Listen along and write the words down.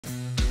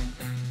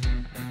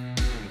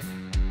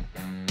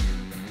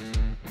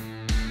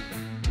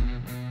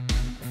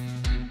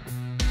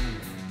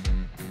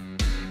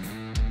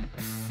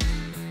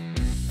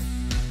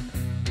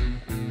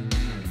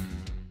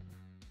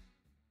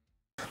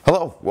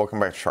welcome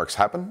back to Sharks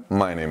Happen.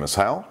 My name is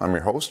Hal. I'm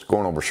your host,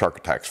 going over shark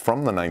attacks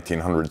from the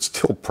 1900s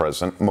till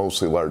present,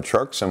 mostly large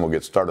sharks, and we'll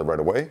get started right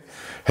away.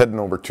 Heading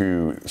over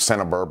to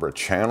Santa Barbara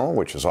Channel,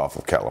 which is off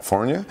of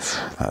California.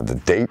 The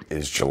date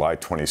is July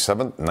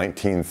 27th,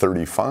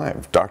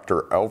 1935.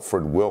 Dr.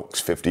 Alfred Wilkes,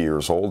 50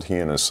 years old, he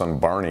and his son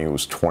Barney,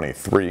 who's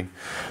 23,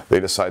 they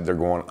decide they're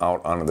going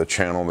out onto the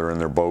channel. They're in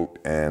their boat,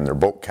 and their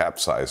boat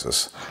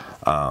capsizes.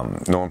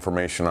 No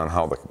information on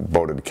how the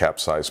boat had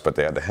capsized, but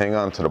they had to hang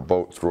on to the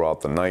boat throughout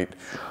the night.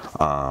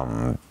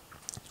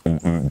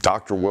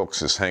 Dr.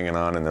 Wilkes is hanging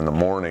on, and in the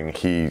morning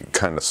he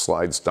kind of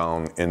slides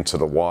down into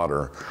the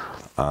water,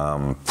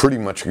 pretty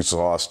much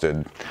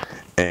exhausted,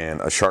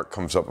 and a shark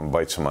comes up and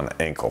bites him on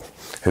the ankle.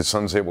 His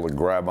son's able to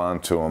grab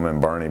onto him,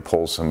 and Barney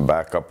pulls him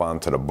back up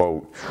onto the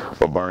boat,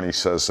 but Barney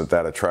says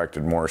that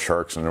attracted more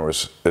sharks, and there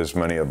was as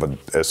many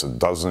as a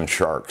dozen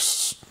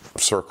sharks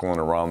circling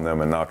around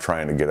them and now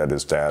trying to get at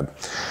his dad.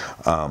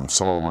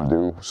 Some of them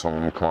do. Some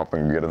of them come up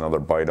and get another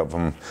bite of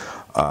him.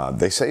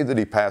 They say that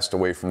he passed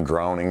away from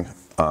drowning,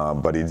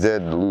 but he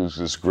did lose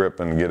his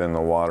grip and get in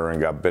the water and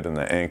got bit in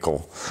the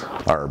ankle,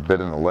 or bit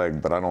in the leg,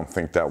 but I don't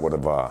think that would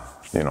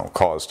have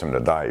caused him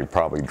to die. He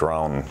probably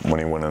drowned when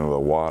he went into the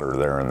water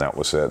there, and that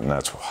was it, and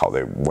that's how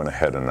they went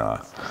ahead and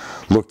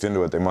looked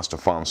into it. They must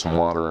have found some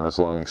water in his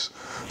lungs.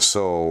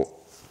 So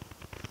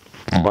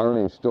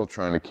Barney's still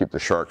trying to keep the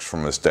sharks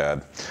from his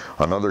dad.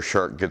 Another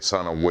shark gets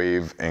on a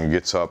wave and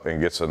gets up and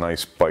gets a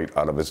nice bite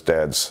out of his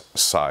dad's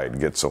side,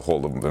 gets a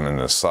hold of him in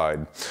his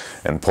side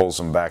and pulls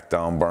him back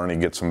down. Barney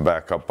gets him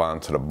back up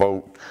onto the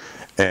boat,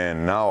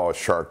 and now a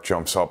shark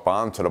jumps up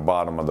onto the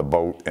bottom of the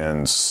boat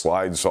and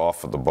slides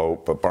off of the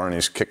boat, but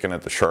Barney's kicking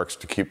at the sharks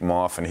to keep him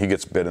off, and he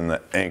gets bit in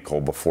the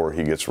ankle before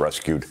he gets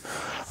rescued.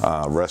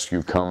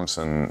 Rescue comes,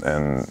 and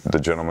the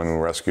gentleman who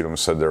rescued him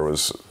said there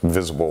was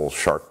visible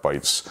shark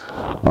bites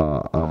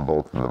on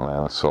both of the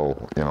men.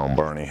 So,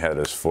 Barney had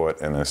his foot,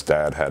 and his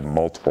dad had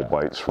multiple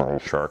bites from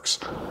these sharks.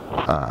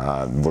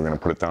 We're going to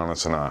put it down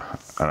as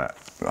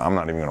I'm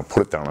not even going to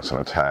put it down as an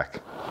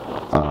attack.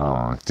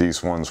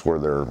 These ones where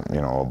they're,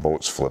 a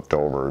boat's flipped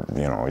over,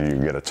 you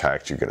get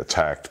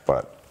attacked,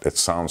 but it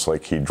sounds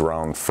like he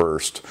drowned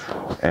first,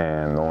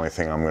 and the only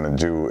thing I'm going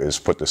to do is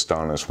put this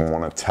down as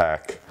one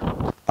attack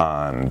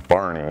on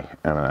Barney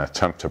and an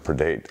attempt to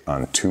predate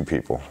on two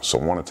people. So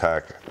one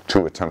attack,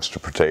 two attempts to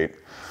predate.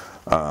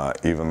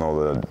 Even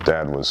though the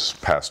dad was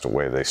passed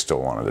away, they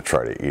still wanted to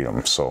try to eat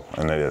him,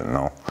 and they didn't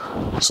know.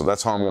 So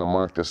that's how I'm going to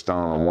mark this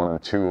down on 1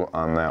 and 2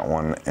 on that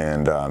one,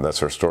 and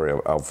that's our story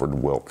of Alfred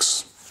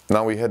Wilkes.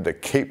 Now we head to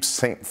Cape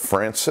St.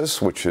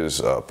 Francis, which is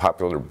a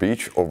popular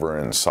beach over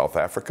in South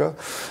Africa.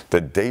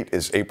 The date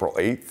is April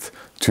 8th,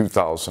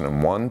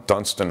 2001.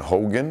 Dunstan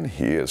Hogan,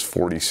 he is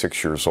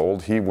 46 years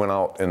old. He went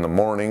out in the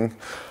morning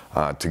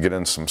to get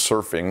in some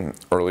surfing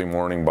early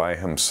morning by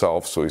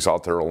himself, so he's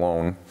out there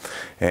alone,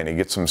 and he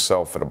gets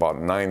himself at about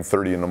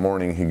 9:30 in the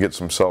morning. He gets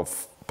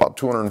himself about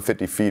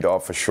 250 feet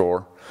off the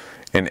shore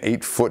in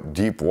 8-foot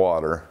deep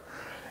water,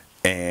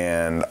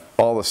 and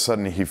all of a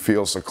sudden he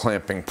feels a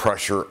clamping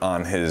pressure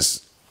on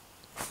his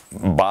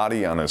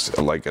body, on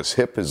his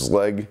hip, his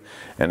leg,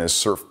 and his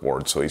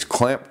surfboard. So he's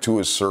clamped to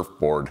his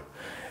surfboard,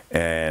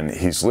 and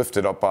he's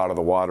lifted up out of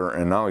the water,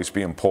 and now he's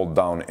being pulled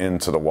down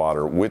into the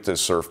water with his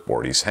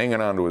surfboard. He's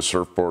hanging onto his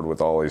surfboard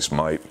with all his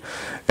might,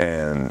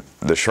 and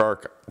the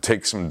shark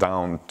takes him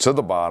down to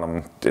the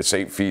bottom. It's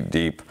 8 feet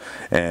deep,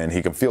 and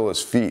he can feel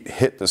his feet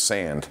hit the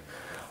sand.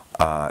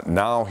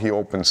 Now he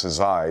opens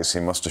his eyes. He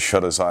must have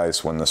shut his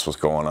eyes when this was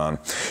going on.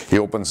 He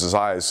opens his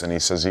eyes, and he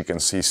says he can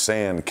see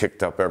sand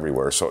kicked up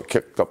everywhere. So it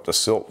kicked up the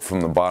silt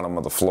from the bottom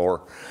of the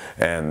floor,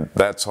 and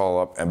that's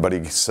all up. But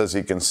he says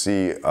he can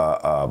see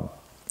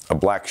a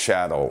black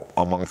shadow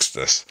amongst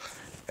us,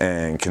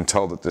 and can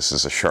tell that this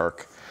is a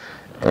shark.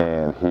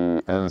 And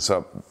he ends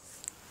up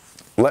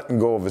letting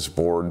go of his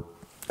board.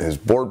 His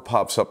board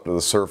pops up to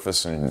the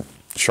surface, and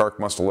shark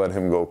must have let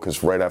him go,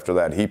 because right after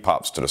that he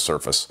pops to the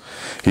surface.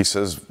 He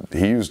says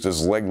he used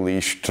his leg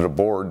leash to the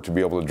board to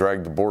be able to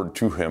drag the board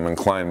to him and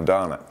climb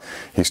down it.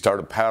 He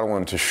started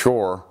paddling to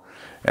shore,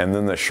 and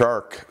then the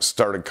shark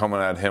started coming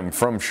at him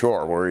from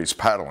shore where he's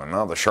paddling.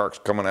 Now the shark's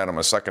coming at him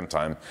a second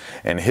time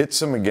and hits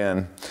him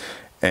again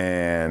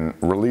and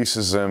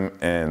releases him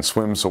and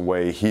swims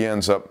away. He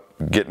ends up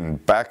getting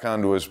back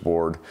onto his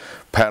board,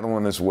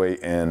 paddling his way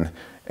in,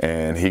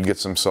 and he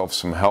gets himself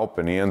some help,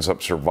 and he ends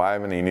up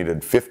surviving. He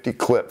needed 50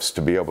 clips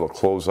to be able to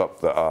close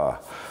up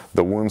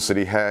the wounds that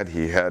he had.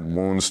 He had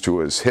wounds to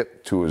his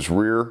hip, to his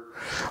rear,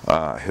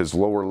 his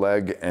lower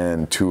leg,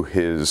 and to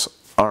his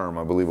arm.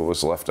 I believe it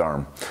was left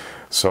arm.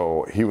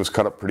 So he was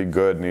cut up pretty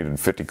good, needed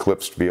 50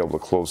 clips to be able to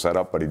close that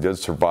up, but he did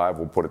survive.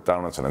 We'll put it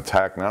down as an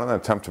attack, not an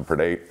attempt to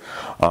predate.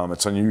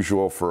 It's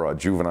unusual for a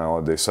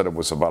juvenile. They said it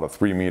was about a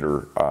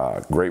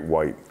 3-meter great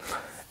white.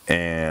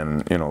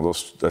 And,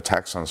 those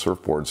attacks on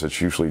surfboards, it's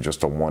usually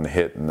just a one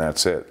hit and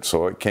that's it.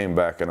 So it came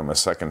back at him a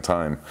second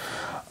time.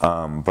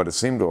 But it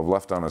seemed to have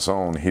left on its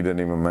own. He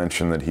didn't even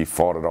mention that he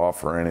fought it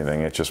off or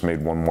anything. It just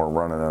made one more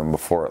run at him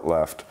before it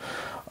left.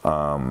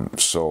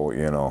 So,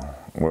 you know,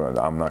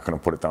 I'm not going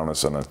to put it down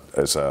as an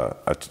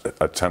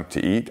attempt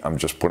to eat. I'm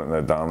just putting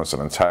it down as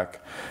an attack,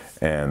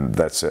 and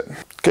that's it.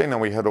 Okay, now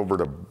we head over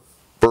to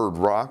Bird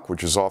Rock,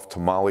 which is off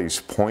Tamales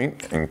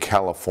Point in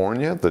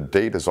California. The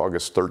date is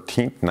August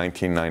 13th,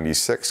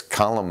 1996.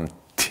 Colum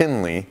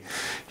Tinley,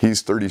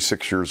 he's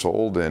 36 years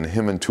old, and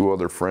him and two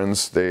other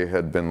friends, they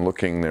had been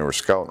looking, they were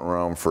scouting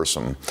around for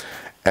some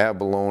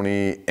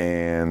abalone,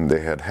 and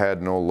they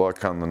had no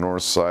luck on the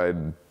north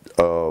side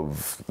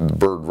of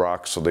Bird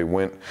Rock, so they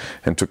went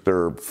and took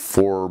their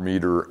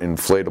 4-meter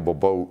inflatable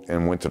boat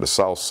and went to the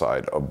south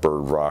side of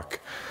Bird Rock.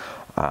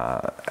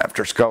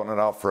 After scouting it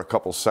out for a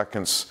couple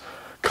seconds,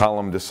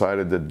 Colum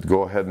decided to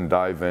go ahead and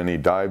dive in. He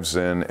dives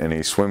in and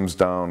he swims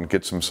down,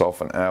 gets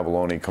himself an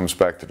abalone, comes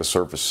back to the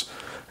surface.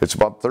 It's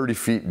about 30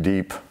 feet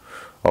deep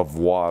of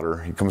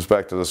water. He comes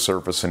back to the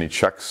surface and he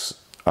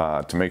checks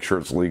to make sure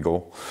it's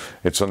legal.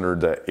 It's under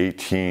the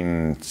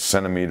 18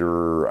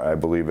 centimeter, I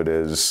believe it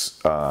is,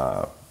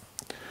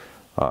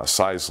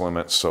 size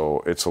limit,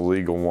 so it's a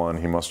legal one.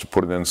 He must have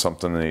put it in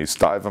something, and he's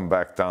diving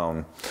back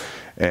down,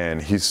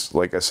 and he's,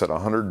 like I said,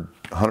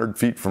 100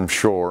 feet from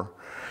shore,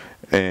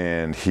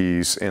 and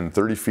he's in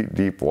 30 feet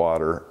deep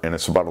water, and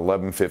it's about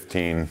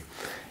 11:15,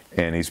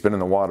 and he's been in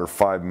the water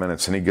 5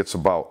 minutes, and he gets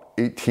about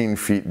 18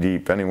 feet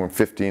deep, anywhere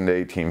 15 to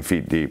 18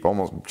 feet deep,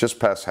 almost just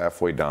past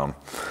halfway down,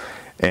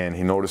 and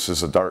he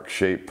notices a dark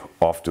shape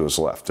off to his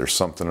left. There's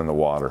something in the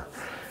water.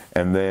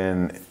 And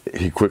then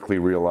he quickly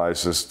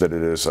realizes that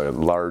it is a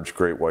large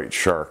great white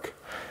shark.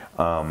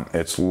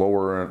 It's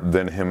lower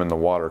than him in the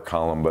water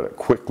column, but it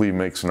quickly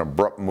makes an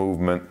abrupt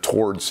movement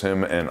towards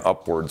him and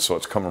upwards, so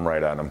it's coming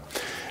right at him.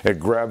 It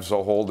grabs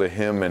a hold of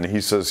him, and he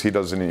says he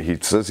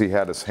says he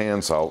had his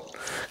hands out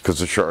because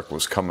the shark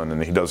was coming,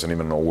 and he doesn't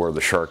even know where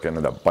the shark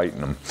ended up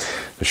biting him.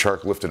 The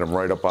shark lifted him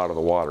right up out of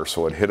the water,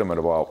 so it hit him at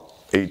about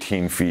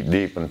 18 feet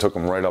deep and took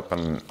him right up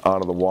and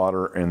out of the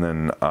water, and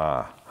then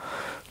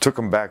took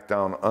him back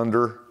down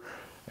under,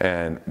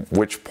 and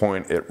which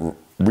point it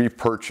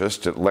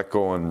repurchased, it let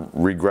go and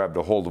re-grabbed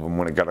a hold of him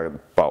when it got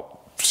about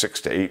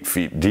 6 to 8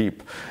 feet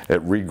deep.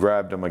 It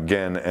re-grabbed him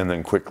again and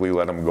then quickly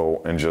let him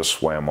go and just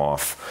swam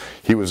off.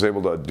 He was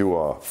able to do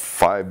a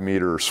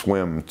 5-meter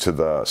swim to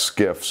the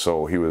skiff,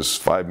 so he was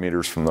 5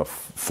 meters from the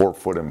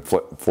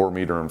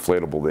 4-meter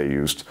inflatable they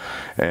used,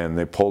 and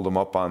they pulled him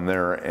up on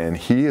there, and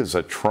he is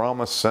a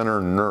trauma center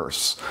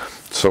nurse,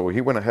 so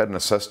he went ahead and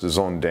assessed his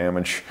own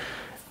damage,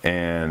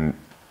 and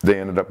they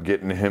ended up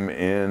getting him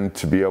in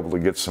to be able to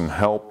get some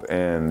help,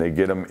 and they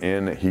get him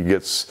in. He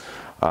gets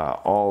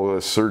all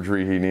the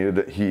surgery he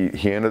needed.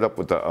 He ended up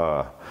with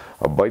a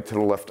bite to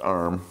the left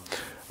arm,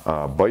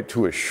 a bite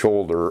to his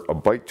shoulder, a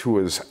bite to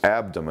his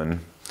abdomen,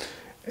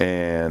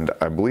 and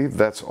I believe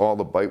that's all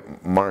the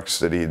bite marks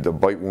that the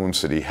bite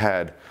wounds that he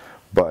had.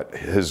 But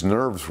his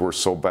nerves were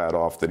so bad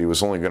off that he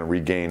was only going to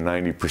regain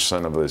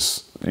 90% of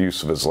his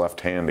use of his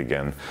left hand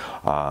again.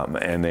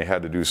 And they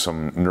had to do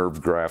some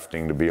nerve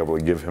grafting to be able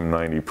to give him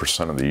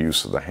 90% of the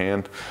use of the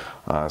hand.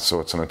 So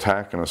it's an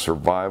attack and a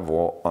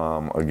survival.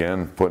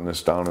 Again, putting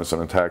this down as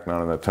an attack,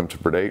 not an attempt to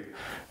predate.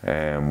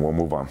 And we'll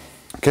move on.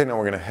 Okay, now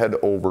we're going to head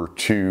over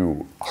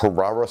to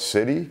Harare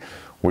City,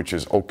 which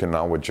is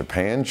Okinawa,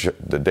 Japan.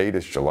 The date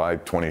is July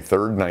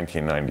 23rd,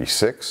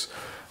 1996.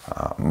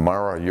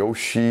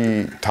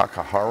 Moriyoshi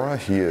Takehara,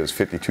 he is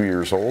 52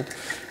 years old,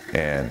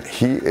 and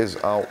he is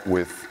out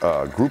with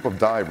a group of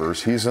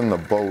divers. He's in the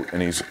boat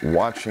and he's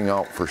watching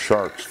out for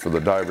sharks for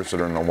the divers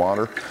that are in the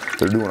water.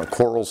 They're doing a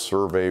coral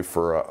survey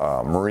for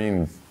a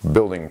marine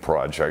building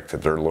project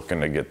that they're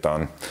looking to get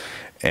done,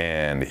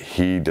 and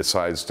he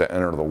decides to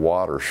enter the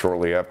water.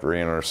 Shortly after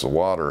he enters the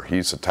water,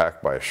 he's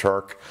attacked by a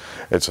shark.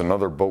 It's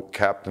another boat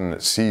captain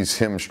that sees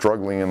him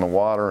struggling in the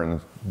water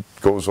and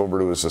goes over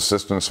to his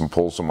assistants and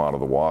pulls him out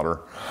of the water.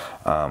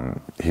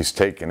 He's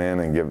taken in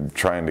and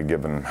trying to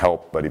give him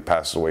help, but he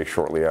passes away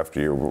shortly after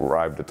he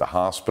arrived at the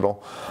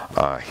hospital.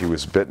 He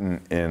was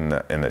bitten in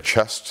the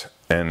chest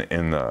and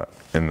in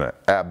the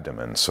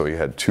abdomen, so he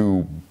had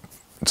two,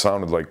 it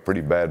sounded like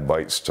pretty bad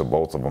bites to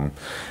both of them,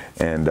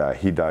 and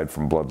he died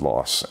from blood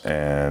loss,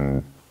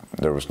 and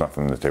there was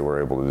nothing that they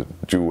were able to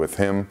do with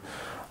him.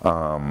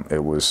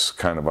 It was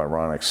kind of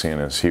ironic, seeing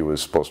as he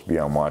was supposed to be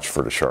on watch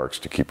for the sharks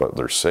to keep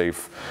others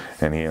safe,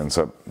 and he ends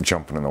up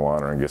jumping in the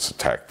water and gets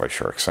attacked by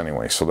sharks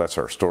anyway. So that's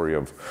our story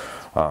of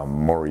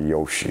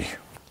Moriyoshi.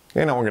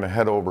 Okay, now we're going to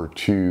head over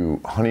to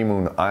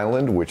Honeymoon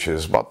Island, which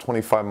is about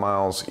 25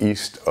 miles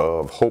east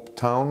of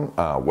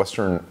Hopetown,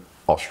 Western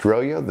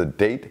Australia. The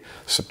date,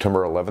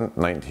 September 11th,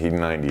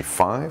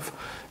 1995.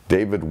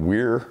 David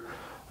Weir,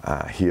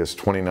 he is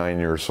 29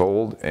 years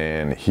old,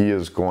 and he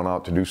is going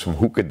out to do some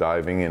hookah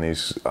diving, and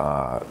he's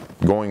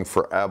going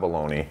for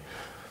abalone.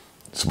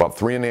 It's about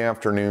 3 in the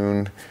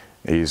afternoon.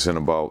 He's in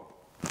about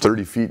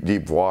 30 feet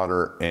deep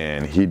water,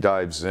 and he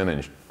dives in,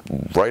 and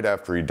right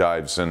after he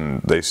dives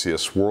in, they see a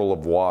swirl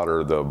of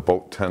water. The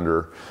boat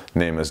tender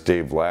name is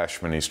Dave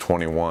Lashman. He's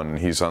 21.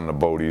 He's on the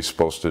boat. He's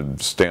supposed to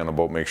stay on the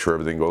boat, make sure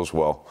everything goes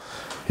well.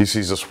 He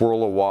sees a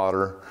swirl of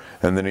water,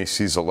 and then he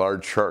sees a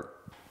large shark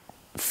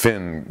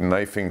fin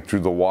knifing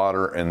through the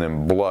water, and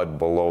then blood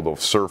below the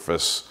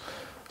surface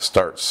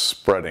starts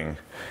spreading,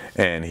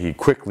 and he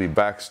quickly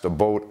backs the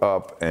boat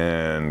up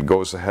and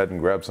goes ahead and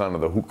grabs onto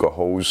the hookah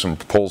hose and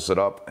pulls it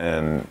up,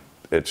 and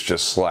it's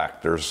just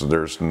slack.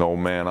 There's no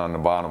man on the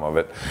bottom of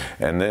it.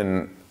 And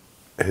then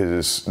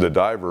the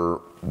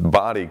diver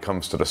body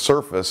comes to the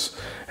surface,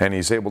 and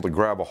he's able to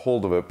grab a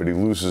hold of it, but he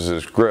loses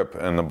his grip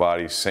and the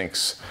body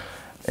sinks,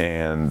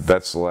 and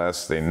that's the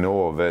last they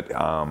know of it.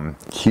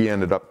 He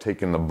ended up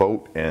taking the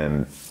boat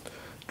and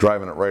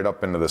driving it right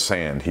up into the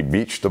sand. He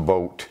beached the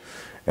boat,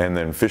 and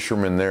then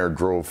fishermen there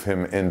drove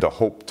him into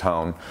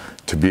Hopetown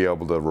to be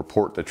able to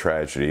report the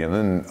tragedy. And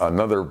then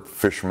another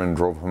fisherman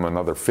drove him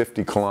another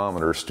 50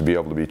 kilometers to be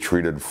able to be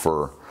treated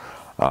for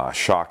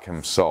shock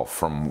himself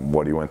from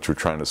what he went through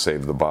trying to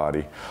save the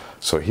body.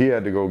 So he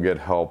had to go get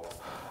help.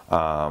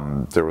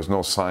 There was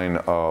no sign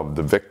of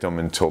the victim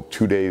until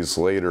 2 days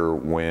later,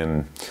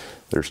 when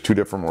there's two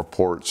different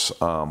reports.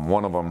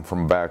 One of them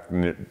from back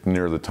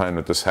near the time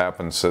that this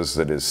happened says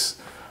that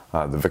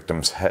the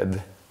victim's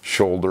head,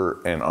 shoulder,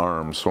 and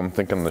arm. So I'm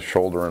thinking the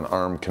shoulder and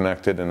arm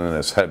connected, and then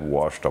his head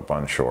washed up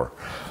on shore.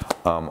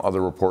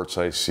 Other reports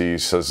I see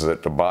says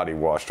that the body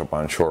washed up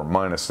on shore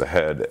minus the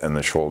head and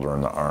the shoulder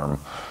and the arm.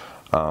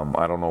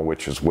 I don't know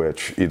which is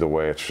which. Either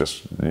way, it's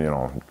just, you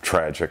know,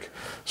 tragic.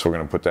 So we're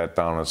going to put that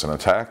down as an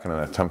attack and an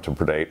attempt to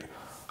predate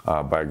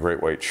by a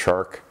great white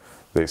shark.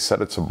 They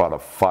said it's about a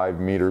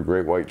 5-meter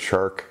great white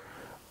shark.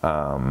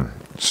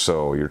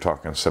 So you're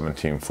talking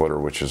 17-footer,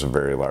 which is a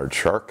very large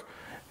shark.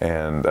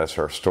 And that's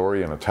our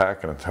story, an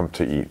attack, and attempt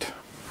to eat.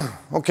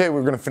 Okay,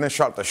 we're going to finish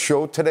out the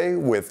show today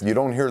with You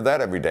Don't Hear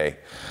That Every Day.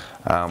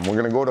 We're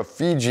going to go to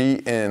Fiji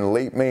in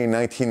late May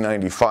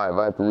 1995.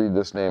 I have to read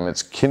this name.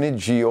 It's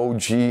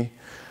Kinijioji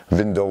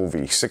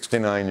Vindovi,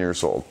 69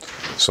 years old.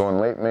 So in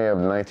late May of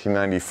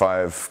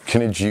 1995,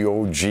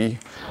 Kinijioji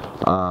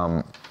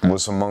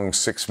was among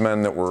 6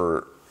 men that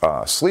were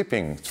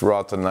sleeping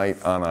throughout the night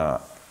on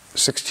a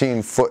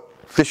 16-foot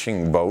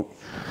fishing boat,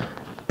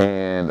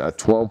 and a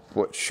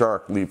 12-foot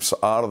shark leaps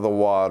out of the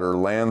water,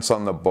 lands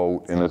on the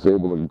boat, and is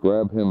able to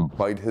grab him,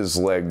 bite his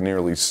leg,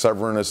 nearly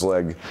severing his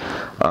leg,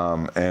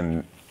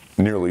 and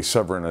nearly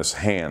severing his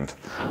hand.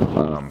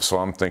 So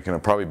I'm thinking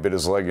it probably bit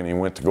his leg, and he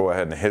went to go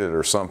ahead and hit it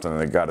or something,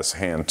 and it got his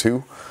hand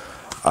too.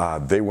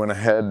 They went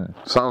ahead,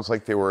 sounds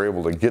like they were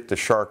able to get the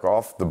shark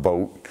off the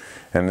boat,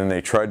 and then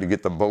they tried to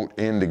get the boat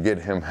in to get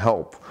him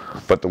help,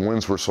 but the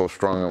winds were so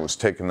strong it was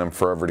taking them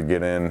forever to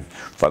get in.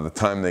 By the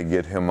time they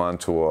get him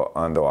onto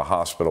a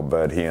hospital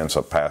bed, he ends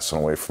up passing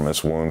away from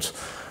his wounds.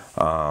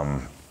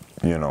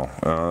 You know,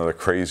 another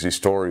crazy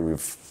story.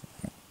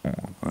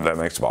 That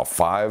makes about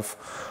 5.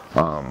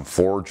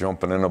 4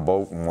 jumping in a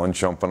boat and 1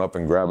 jumping up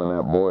and grabbing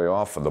that boy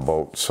off of the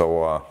boat.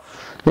 So,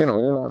 you know,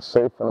 you're not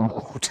safe in a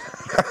boat.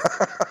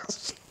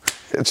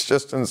 It's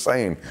just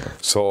insane.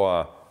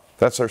 So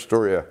that's our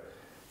story of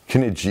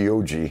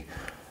Kinijioji,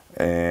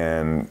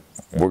 and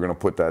we're going to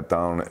put that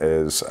down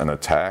as an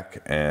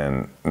attack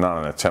and not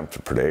an attempt to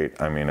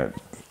predate. I mean, it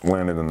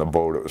landed in the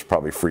boat. It was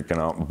probably freaking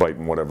out and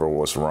biting whatever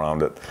was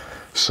around it.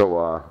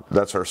 So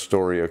that's our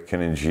story of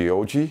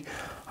Kinijioji.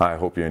 I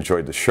hope you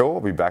enjoyed the show.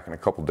 I'll be back in a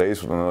couple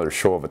days with another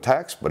show of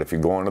attacks. But if you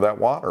go into that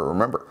water,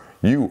 remember,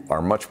 you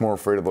are much more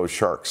afraid of those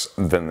sharks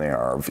than they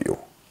are of you.